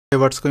Hey,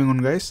 what's going on,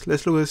 guys?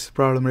 Let's look at this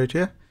problem right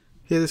here.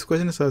 Here this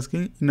question is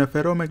asking, in a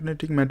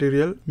ferromagnetic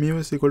material, mu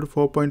is equal to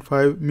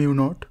 4.5 mu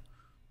naught,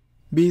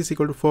 B is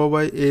equal to 4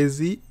 by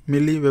Az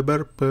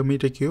milliweber per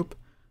meter cube.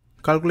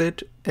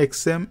 Calculate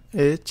Xm,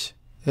 H,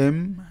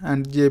 M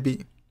and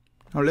Jb.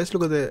 Now let's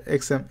look at the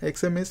Xm.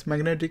 Xm is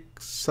magnetic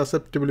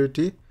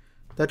susceptibility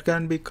that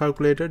can be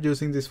calculated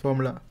using this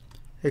formula.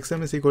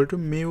 Xm is equal to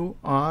mu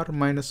r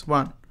minus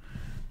 1.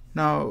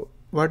 Now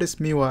what is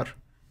mu r?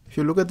 If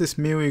you look at this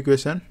mu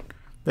equation,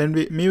 when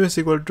mu is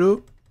equal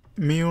to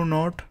mu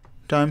naught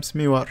times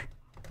mu r,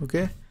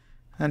 okay,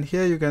 and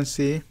here you can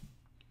see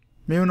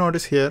mu naught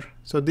is here,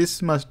 so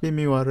this must be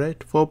mu r, right?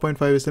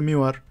 4.5 is the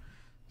mu r,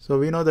 so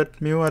we know that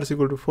mu r is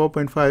equal to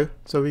 4.5,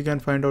 so we can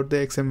find out the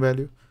Xm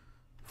value.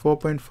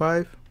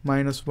 4.5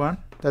 minus 1,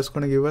 that's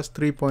going to give us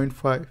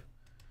 3.5,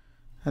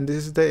 and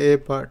this is the A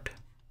part.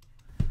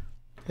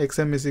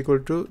 Xm is equal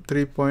to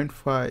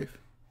 3.5.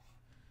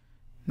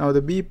 Now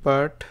the B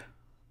part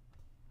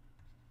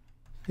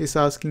is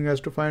asking us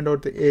to find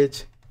out the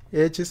H.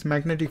 H is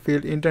magnetic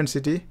field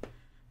intensity.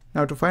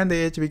 Now to find the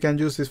H, we can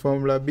use this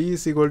formula. B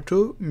is equal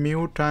to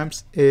mu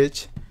times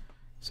H.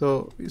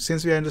 So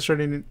since we are interested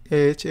in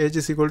H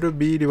is equal to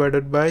B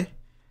divided by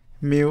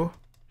mu.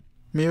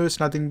 Mu is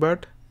nothing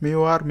but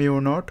mu r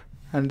mu naught,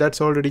 and that's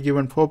already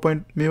given.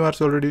 Mu r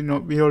is already know,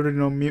 we already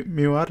know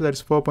mu r,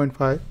 that's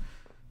 4.5.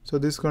 So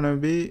this is gonna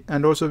be,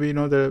 and also we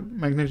know the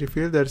magnetic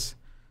field, that's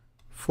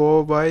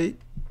 4 by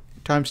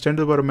times 10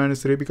 to the power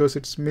minus 3 because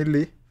it's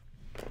milli.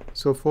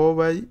 So 4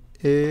 by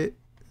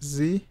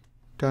Az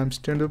times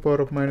 10 to the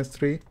power of minus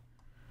 3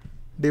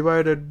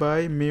 divided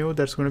by mu,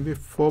 that's going to be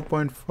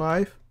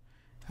 4.5,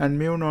 and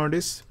mu naught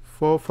is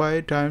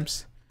 45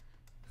 times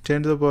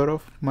 10 to the power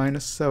of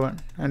minus 7.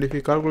 And if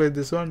you calculate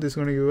this one, this is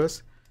going to give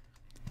us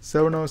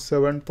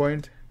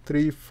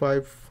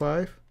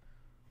 707.355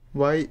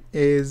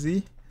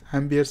 YAZ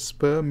amperes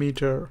per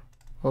meter.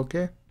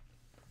 Okay.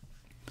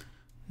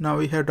 Now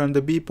we have done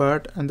the B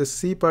part, and the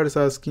C part is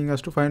asking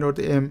us to find out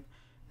the M.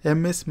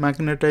 M is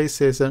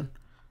magnetization.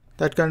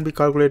 That can be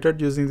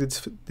calculated using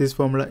this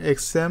formula,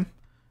 Xm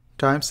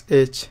times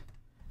H.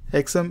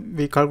 Xm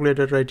we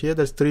calculated right here,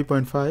 that's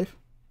 3.5.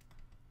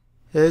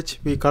 H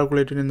we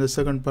calculated in the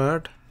second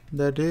part,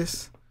 that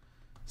is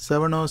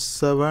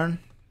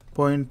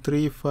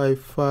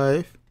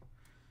 707.355,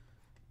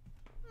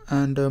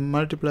 and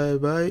multiply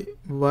by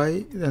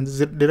Y, and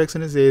the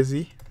direction is Az,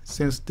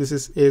 since this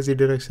is Az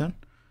direction.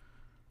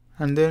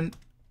 And then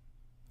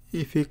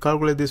if we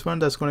calculate this one,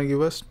 that's going to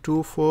give us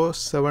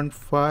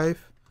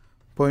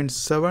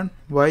 2475.7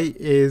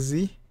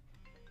 YAZ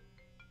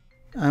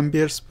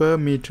amperes per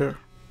meter.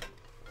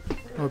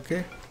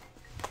 Okay,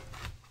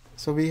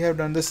 so we have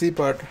done the C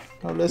part.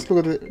 Now let's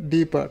look at the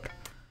D part.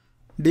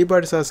 D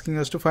part is asking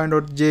us to find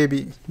out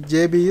Jb.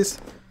 Jb is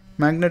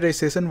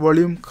magnetization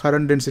volume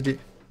current density.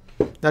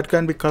 That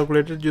can be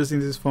calculated using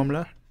this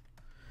formula.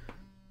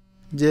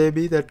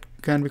 Jb, that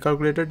can be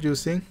calculated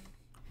using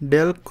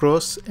del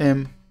cross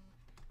M.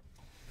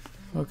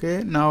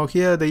 Okay, now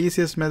here the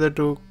easiest method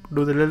to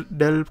do the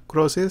del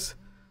cross is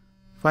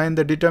find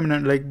the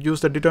determinant, like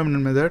use the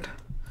determinant method.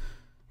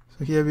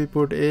 So here we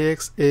put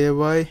Ax,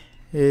 Ay,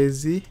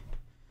 Az,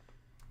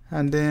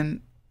 and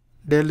then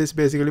del is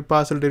basically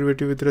partial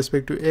derivative with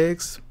respect to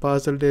x,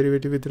 partial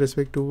derivative with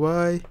respect to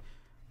y,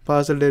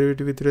 partial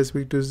derivative with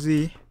respect to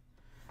z,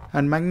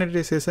 and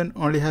magnetization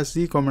only has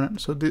z component,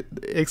 so the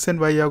x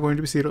and y are going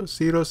to be 0,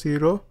 0,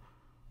 0,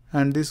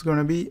 and this is going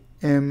to be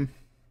mz.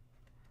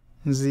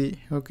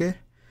 Okay,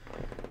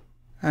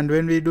 and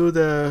when we do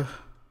the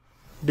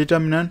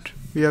determinant,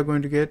 we are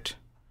going to get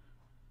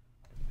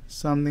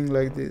something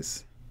like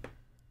this: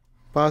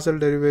 partial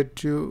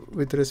derivative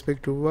with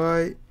respect to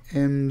y,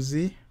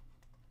 mz,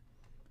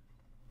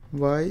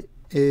 y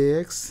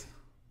ax,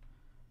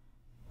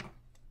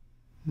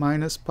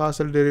 minus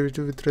partial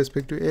derivative with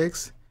respect to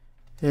x,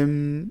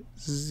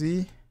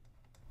 mz,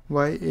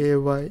 y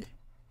ay.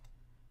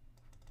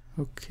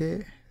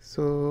 Okay,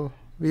 so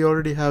we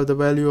already have the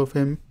value of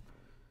m.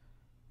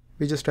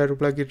 We just try to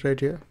plug it right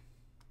here.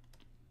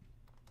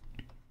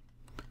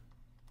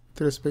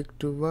 With respect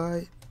to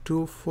y,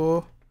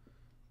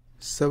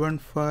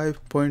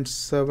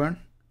 2475.7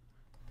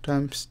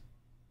 times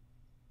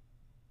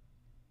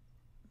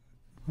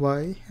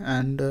y,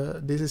 and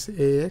this is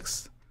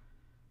ax,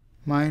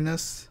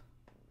 minus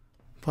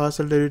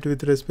partial derivative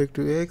with respect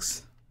to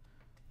x,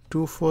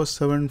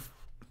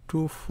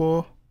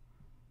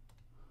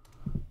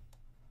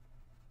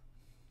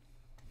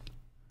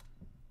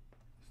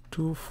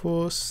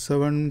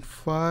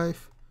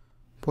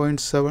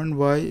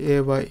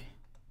 YAY.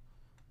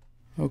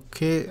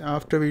 Okay,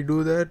 after we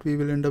do that, we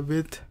will end up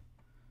with,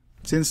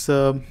 since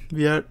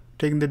we are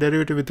taking the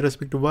derivative with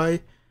respect to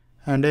y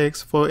and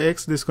x, for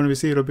x this is going to be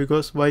 0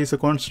 because y is a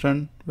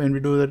constant when we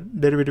do the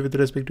derivative with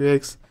respect to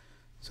x.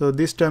 So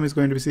this term is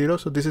going to be 0,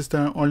 so this is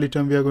the only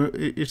term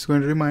it's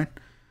going to remain.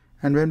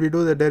 And when we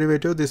do the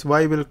derivative, this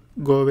y will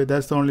go away,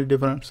 that's the only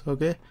difference.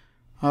 Okay,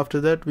 after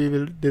that we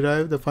will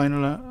derive the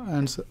final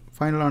answer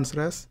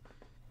as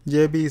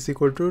JB is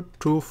equal to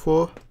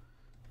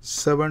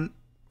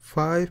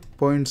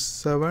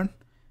 75.7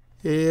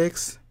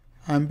 AX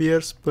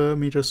amperes per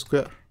meter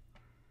square.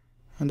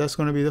 And that's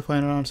going to be the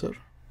final answer.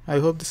 I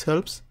hope this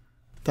helps.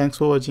 Thanks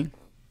for watching.